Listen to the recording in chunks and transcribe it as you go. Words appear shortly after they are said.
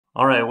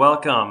All right,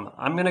 welcome.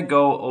 I'm going to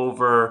go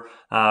over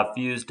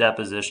fused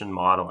deposition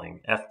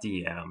modeling,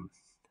 FDM.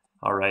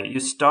 All right, you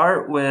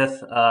start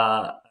with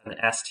an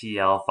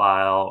STL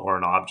file or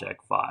an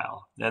object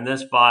file. And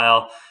this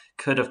file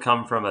could have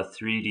come from a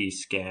 3D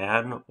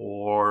scan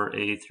or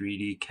a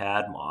 3D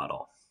CAD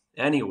model.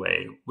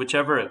 Anyway,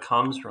 whichever it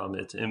comes from,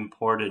 it's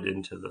imported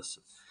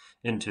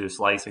into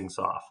slicing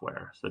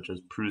software, such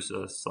as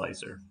Prusa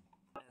Slicer.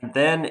 And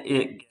then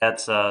it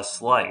gets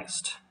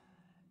sliced.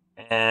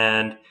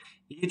 And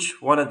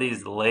each one of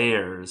these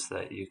layers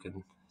that you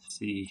can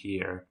see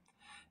here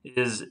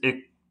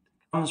it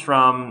comes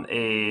from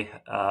a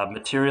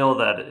material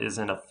that is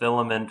in a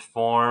filament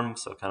form,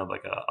 so kind of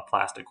like a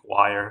plastic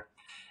wire,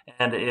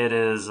 and it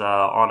is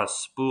on a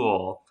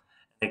spool.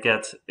 It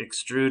gets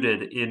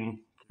extruded in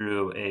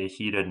through a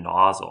heated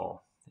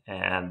nozzle,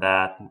 and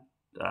that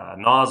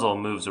nozzle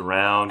moves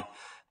around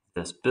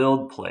this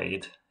build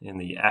plate in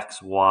the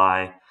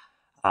XY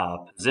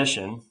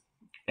position,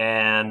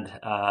 and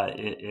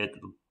it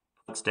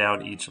puts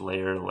down each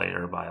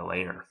layer by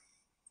layer,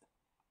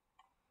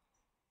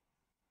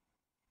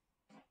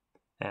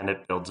 and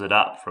it builds it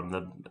up from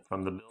the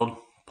build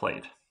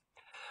plate.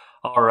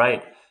 All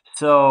right.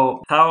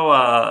 So how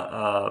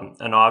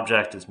an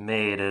object is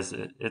made is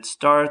it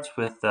starts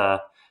with an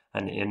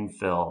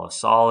infill, a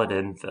solid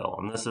infill,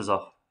 and this is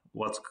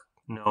what's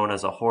known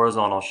as a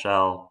horizontal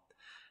shell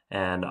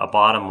and a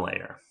bottom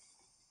layer.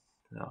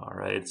 All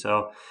right.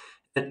 So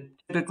it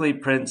typically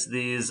prints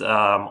these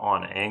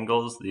on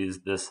angles. This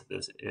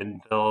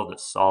infill,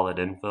 this solid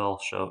infill,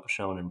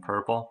 shown in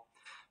purple.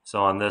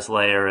 So on this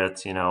layer,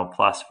 it's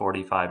plus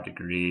 45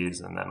 degrees,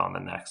 and then on the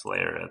next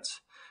layer, it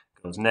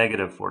goes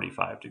negative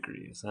 45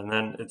 degrees, and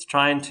then it's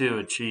trying to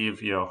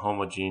achieve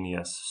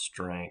homogeneous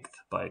strength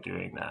by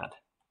doing that.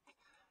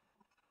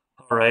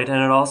 All right,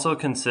 and it also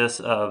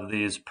consists of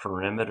these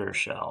perimeter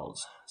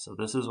shells. So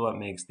this is what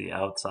makes the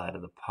outside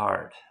of the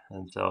part.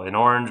 And so in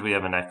orange, we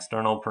have an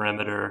external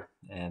perimeter,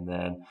 and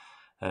then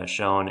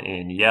shown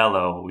in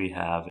yellow, we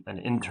have an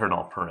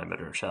internal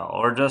perimeter shell,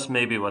 or just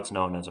maybe what's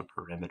known as a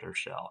perimeter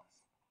shell.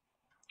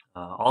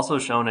 Also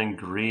shown in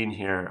green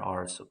here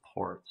are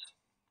supports.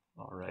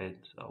 All right,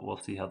 so we'll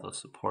see how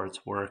those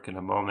supports work in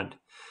a moment.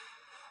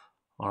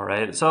 All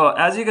right, so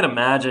as you can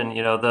imagine,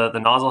 the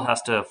nozzle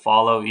has to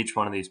follow each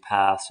one of these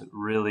paths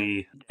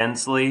really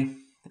densely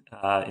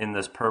in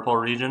this purple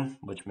region,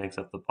 which makes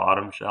up the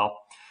bottom shell.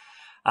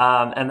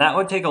 And that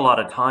would take a lot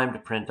of time to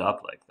print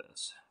up like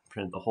this,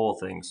 print the whole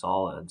thing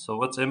solid. So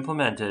what's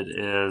implemented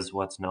is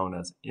what's known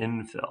as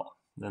infill,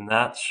 and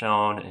that's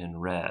shown in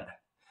red.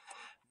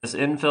 This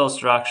infill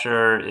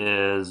structure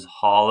is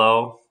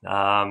hollow,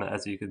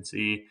 as you can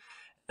see.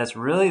 It's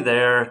really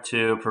there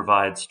to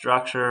provide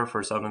structure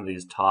for some of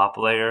these top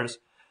layers,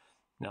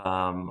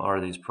 or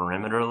these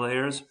perimeter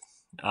layers,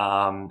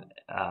 as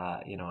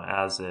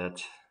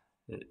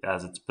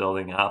it's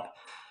building up,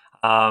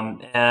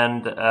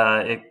 and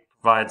it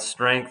provides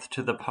strength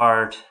to the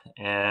part,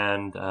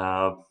 and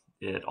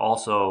it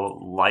also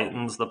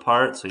lightens the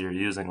part, so you're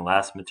using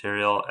less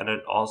material, and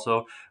it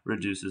also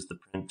reduces the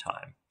print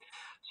time.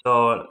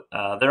 So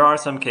there are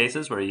some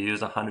cases where you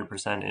use 100%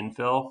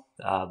 infill.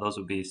 Those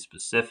would be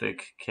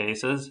specific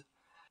cases,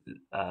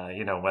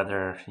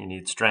 whether you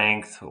need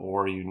strength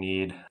or you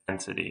need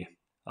density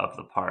of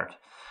the part.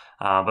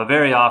 But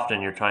very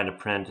often you're trying to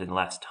print in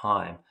less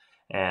time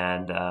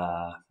and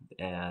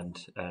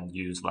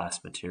use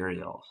less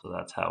material. So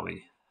that's how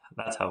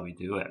we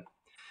do it.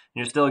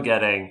 You're still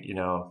getting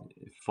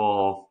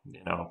full,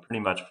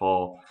 pretty much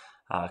full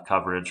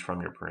coverage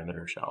from your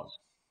perimeter shells.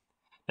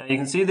 Now you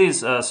can see these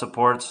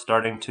supports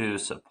starting to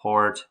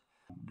support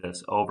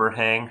this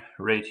overhang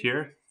right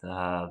here,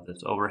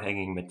 this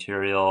overhanging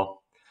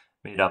material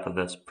made up of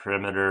this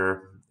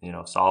perimeter,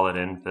 solid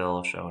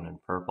infill shown in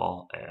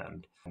purple,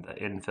 and the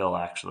infill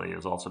actually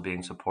is also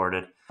being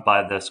supported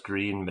by this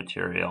green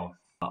material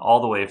all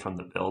the way from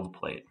the build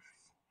plate.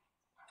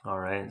 All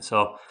right,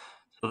 so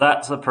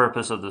that's the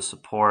purpose of the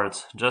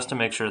supports, just to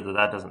make sure that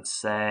that doesn't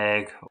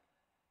sag.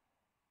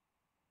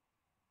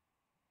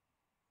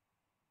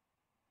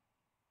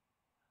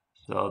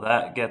 So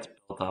that gets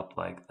built up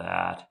like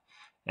that.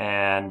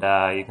 And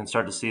you can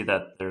start to see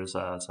that there's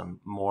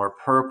some more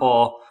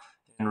purple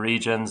in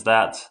regions.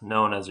 That's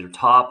known as your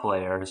top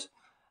layers.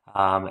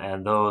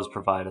 And those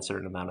provide a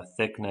certain amount of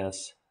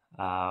thickness,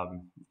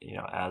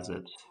 as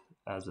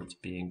it's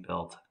being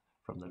built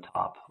from the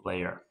top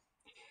layer.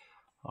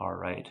 All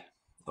right.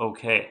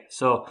 Okay.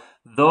 So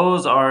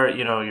those are,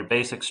 your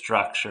basic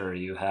structure.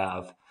 You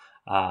have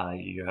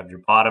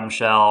your bottom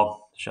shell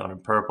shown in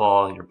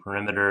purple, your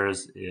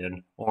perimeters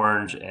in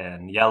orange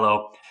and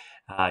yellow,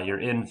 your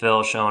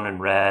infill shown in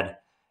red,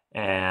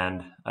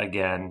 and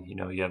again,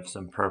 you have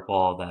some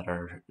purple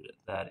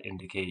that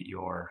indicate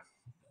your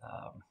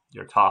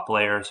top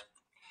layers,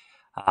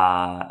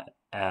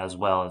 as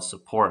well as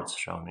supports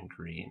shown in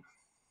green.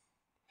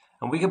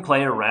 And we can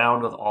play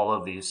around with all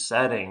of these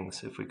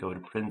settings if we go to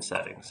print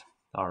settings.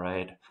 All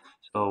right.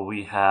 So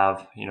we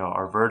have,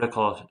 our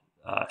vertical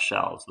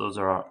shells. Those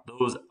are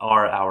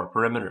our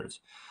perimeters.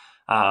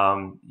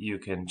 you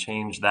can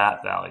change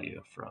that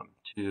value from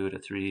 2 to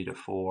 3 to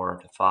 4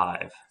 to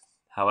 5,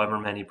 however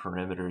many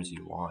perimeters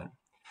you want.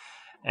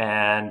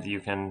 And you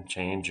can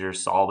change your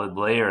solid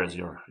layers,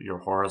 your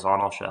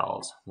horizontal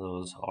shells.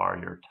 Those are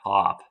your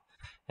top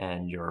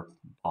and your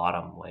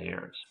bottom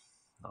layers.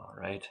 All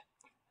right.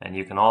 And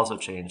you can also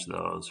change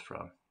those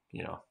from,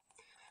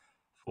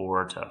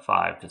 4 to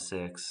 5 to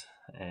 6.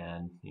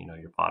 And,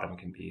 your bottom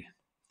can be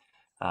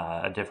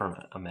a different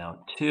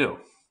amount too.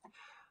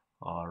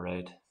 All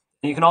right.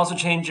 And you can also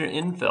change your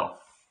infill.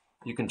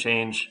 You can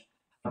change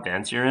how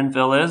dense your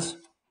infill is,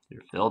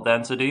 your fill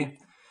density.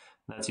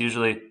 That's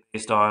usually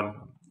based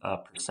on a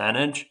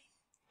percentage.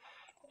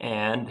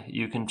 And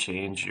you can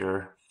change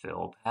your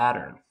fill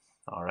pattern.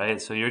 All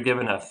right, so you're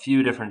given a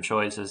few different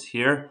choices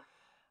here.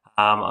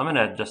 I'm going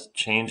to just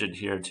change it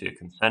here to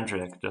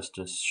concentric just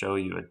to show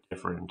you a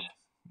different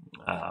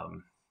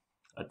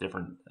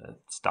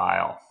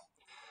style.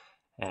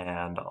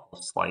 And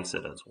I'll slice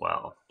it as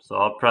well. So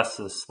I'll press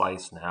the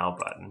slice now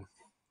button,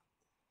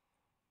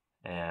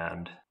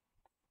 and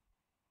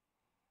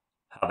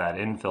how that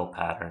infill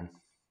pattern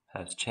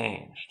has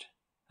changed.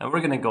 And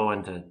we're going to go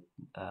into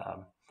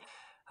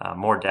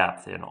more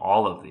depth in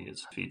all of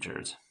these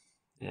features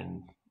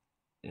in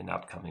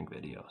upcoming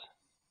videos.